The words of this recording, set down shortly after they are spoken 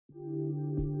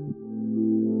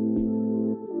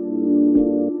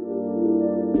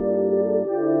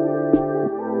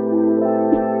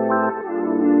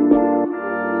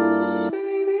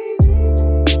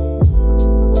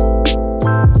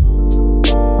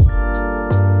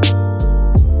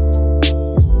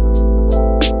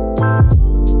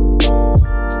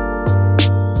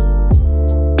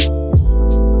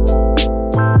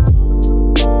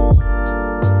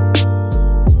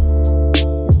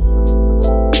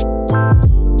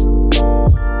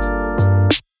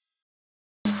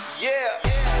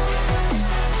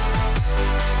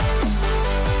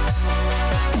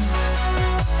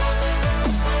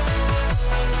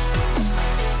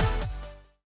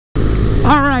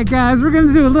Alright guys, we're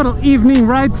gonna do a little evening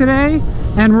ride today,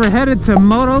 and we're headed to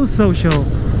Moto Social.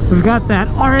 We've got that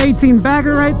R18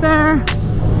 bagger right there,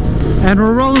 and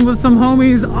we're rolling with some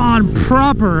homies on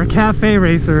proper cafe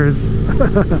racers.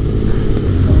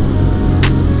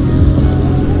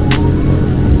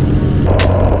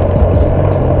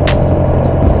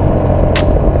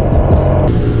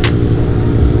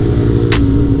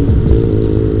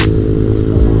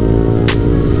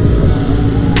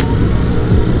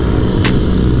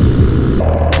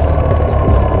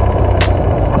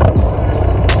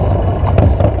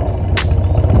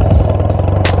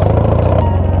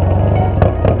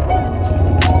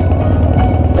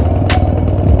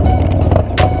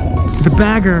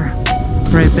 Bagger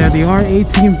right there, the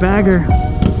R18 bagger,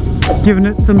 giving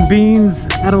it some beans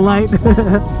at a light.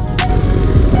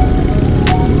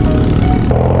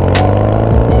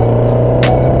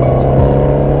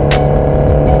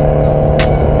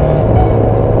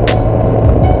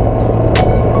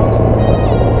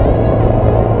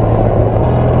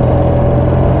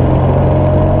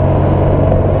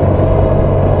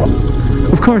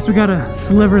 Of course, we gotta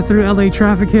sliver through LA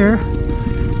traffic here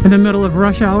in the middle of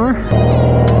rush hour.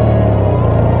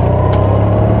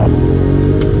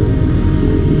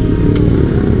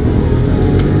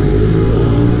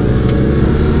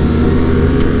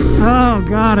 Oh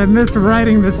God, I miss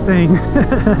riding this thing.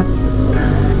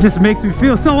 It just makes me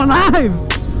feel so alive.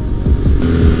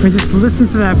 I just listen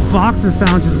to that boxer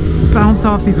sound just bounce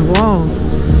off these walls.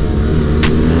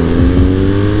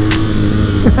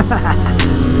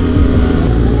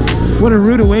 What a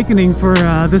rude awakening for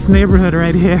this neighborhood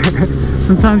right here.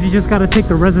 Sometimes you just gotta take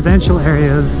the residential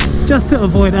areas just to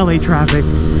avoid LA traffic.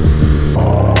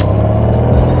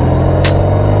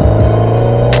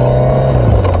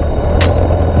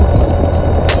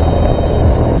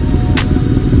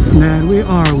 Man, we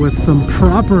are with some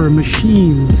proper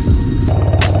machines.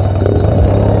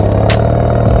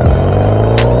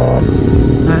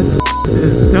 That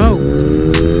is dope.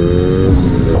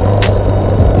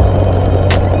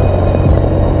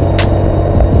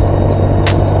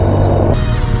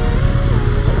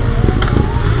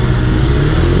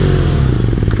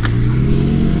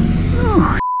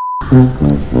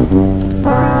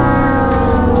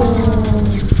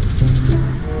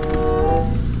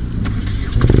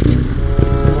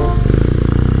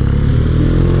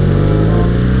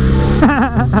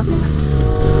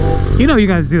 You know you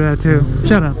guys do that too.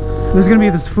 Shut up. There's gonna be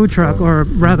this food truck, or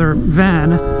rather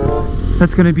van,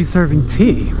 that's gonna be serving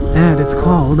tea, and it's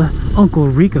called Uncle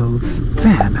Rico's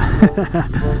Van.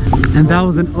 And that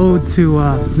was an ode to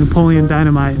Napoleon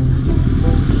Dynamite.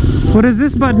 What does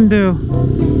this button do?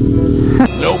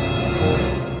 Nope.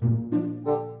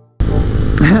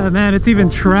 Man, it's even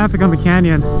traffic on the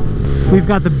canyon. We've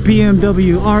got the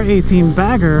BMW R18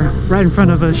 bagger right in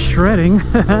front of us shredding.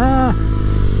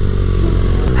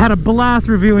 Had a blast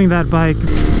reviewing that bike.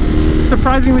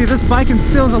 Surprisingly, this bike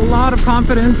instills a lot of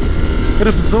confidence. It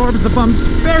absorbs the bumps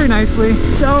very nicely.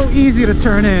 So easy to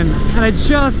turn in. And I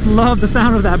just love the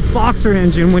sound of that boxer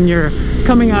engine when you're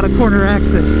coming out of corner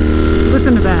exit.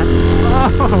 Listen to that.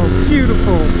 Oh,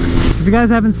 beautiful. If you guys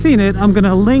haven't seen it, I'm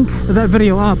gonna link that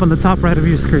video up on the top right of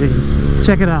your screen.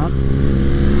 Check it out.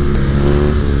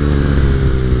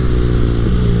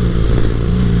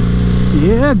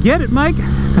 Yeah, get it, Mike.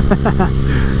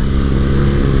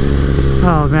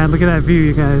 Oh man, look at that view,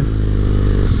 you guys.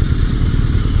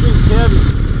 It's heavy.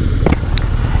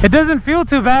 It doesn't feel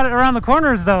too bad around the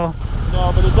corners though. No,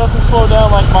 but it doesn't slow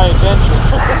down like my adventure.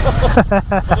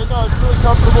 But no, it's really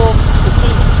comfortable.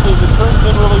 It turns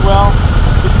in really well.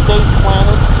 It stays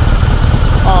planted.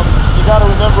 You got to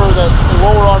remember that the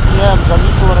lower RPMs, I'm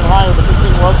used to running higher, but this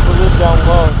thing loves to live down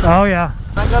low. Oh yeah.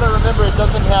 I got to remember it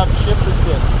doesn't have shift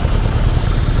assist.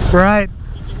 Right.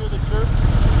 Did you hear the chirp?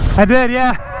 I did,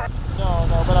 yeah. No,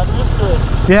 but I'm used to it.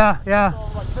 Yeah, yeah. So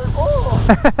I'm like,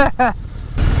 oh.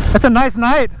 That's a nice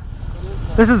night.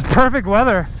 This is perfect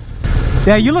weather.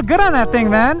 Yeah, you look good on that thing,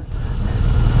 man.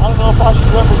 I don't know if I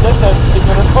should represent that thing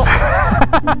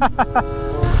or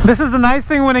not. This is the nice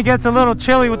thing when it gets a little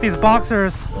chilly with these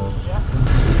boxers. Yeah.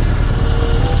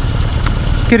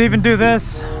 Could even do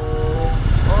this. Oh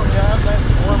yeah, I'm nice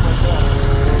and warm like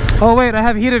that. Oh wait, I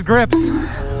have heated grips.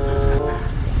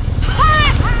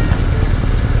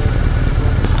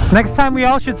 Next time we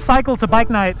all should cycle to bike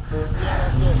night.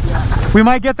 Yeah. We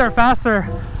might get there faster.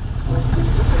 This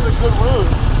is a good route.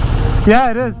 Yeah,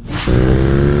 it is.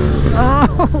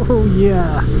 Oh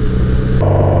yeah.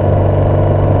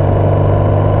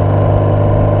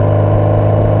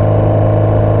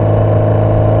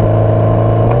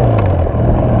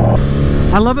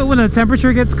 I love it when the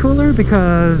temperature gets cooler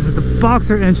because the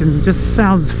boxer engine just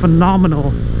sounds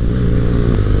phenomenal.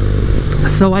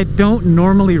 So I don't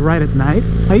normally ride at night.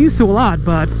 I used to a lot,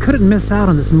 but couldn't miss out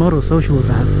on this moto social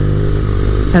event.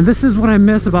 And this is what I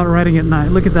miss about riding at night.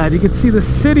 Look at that. You can see the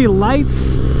city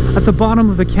lights at the bottom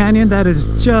of the canyon. That is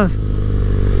just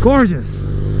gorgeous.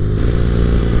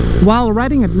 While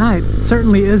riding at night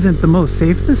certainly isn't the most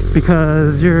safest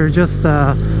because you're just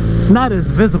not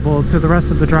as visible to the rest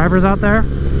of the drivers out there.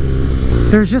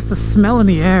 There's just a smell in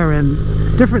the air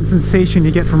and different sensation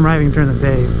you get from riding during the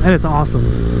day, and it's awesome.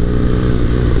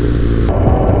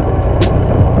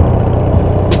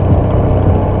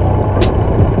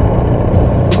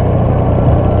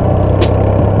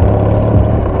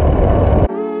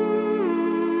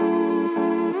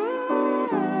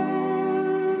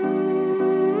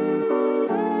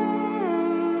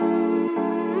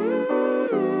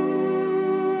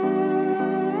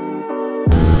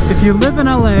 If you live in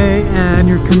LA and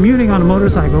you're commuting on a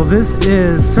motorcycle, this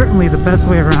is certainly the best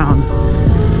way around.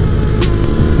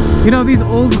 You know, these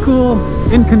old school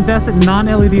incandescent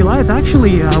non-LED lights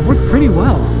actually work pretty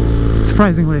well,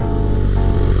 surprisingly.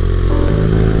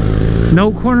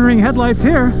 No cornering headlights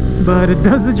here, but it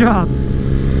does the job.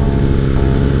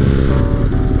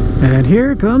 And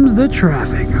here comes the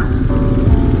traffic.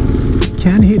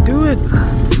 Can he do it?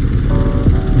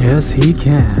 Yes, he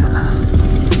can.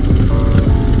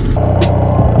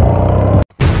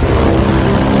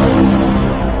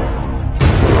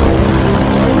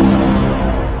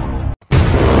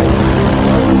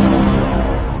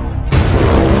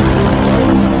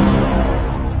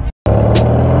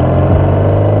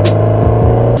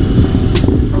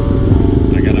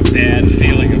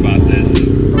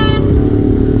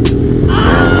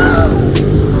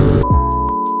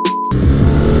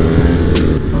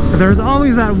 There's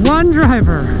always that one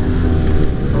driver,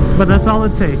 but that's all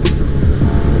it takes.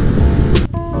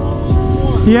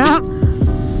 Yeah.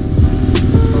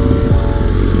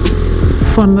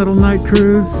 Fun little night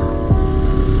cruise.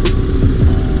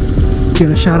 Get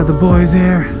a shot of the boys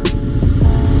here.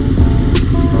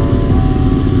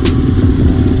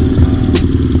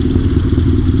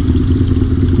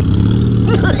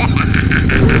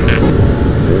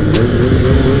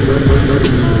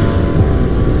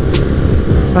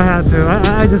 I had to.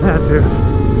 I just had to.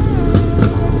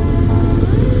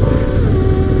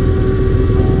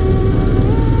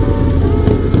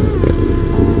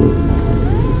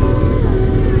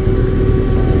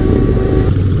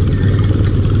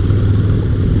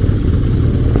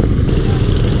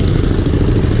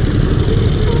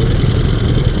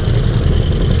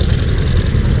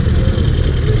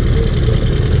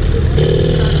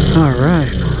 All right.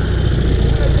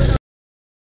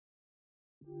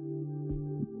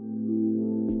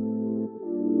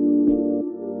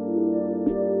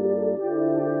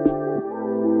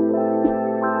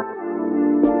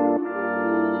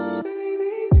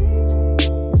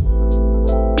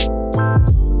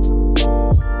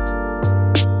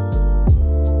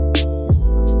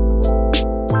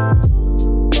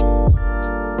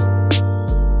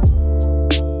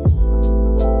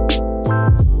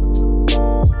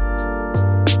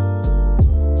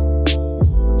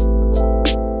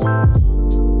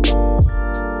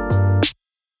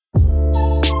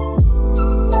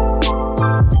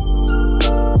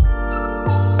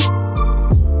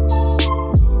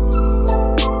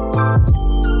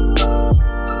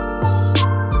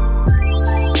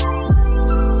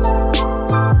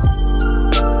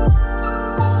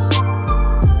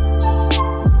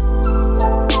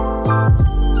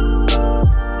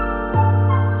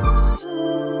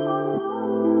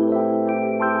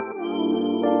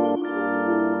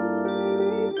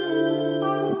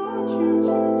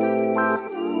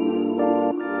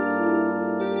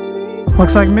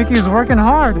 Looks like Mickey's working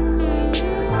hard.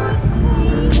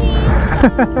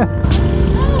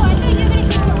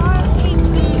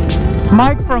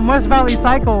 Mike from West Valley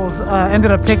Cycles ended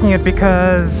up taking it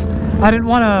because I didn't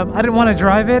want to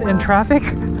drive it in traffic.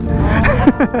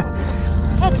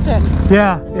 Hectic.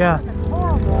 Yeah, yeah. It's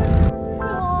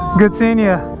horrible. Good seeing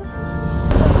you.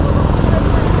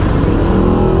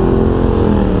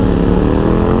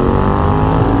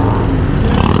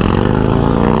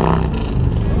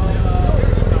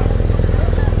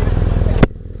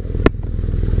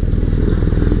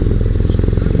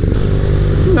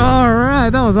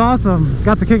 Alright, that was awesome.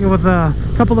 Got to kick it with a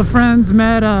couple of friends,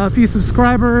 met a few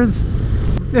subscribers.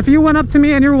 If you went up to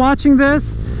me and you're watching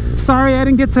this, sorry I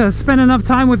didn't get to spend enough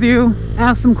time with you,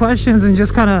 ask some questions and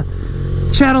just kind of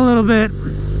chat a little bit.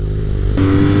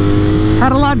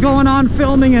 Had a lot going on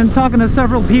filming and talking to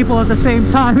several people at the same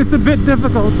time. It's a bit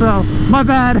difficult, so my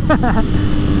bad.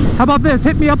 How about this?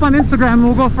 Hit me up on Instagram and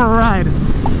we'll go for a ride.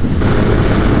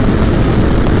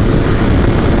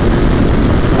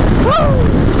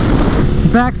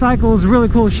 Baak Cycle is a really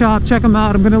cool shop. Check them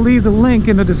out. I'm going to leave the link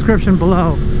in the description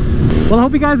below. Well, I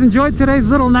hope you guys enjoyed today's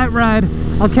little night ride.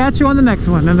 I'll catch you on the next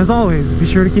one. And as always, be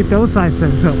sure to keep those side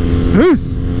stands up. Peace!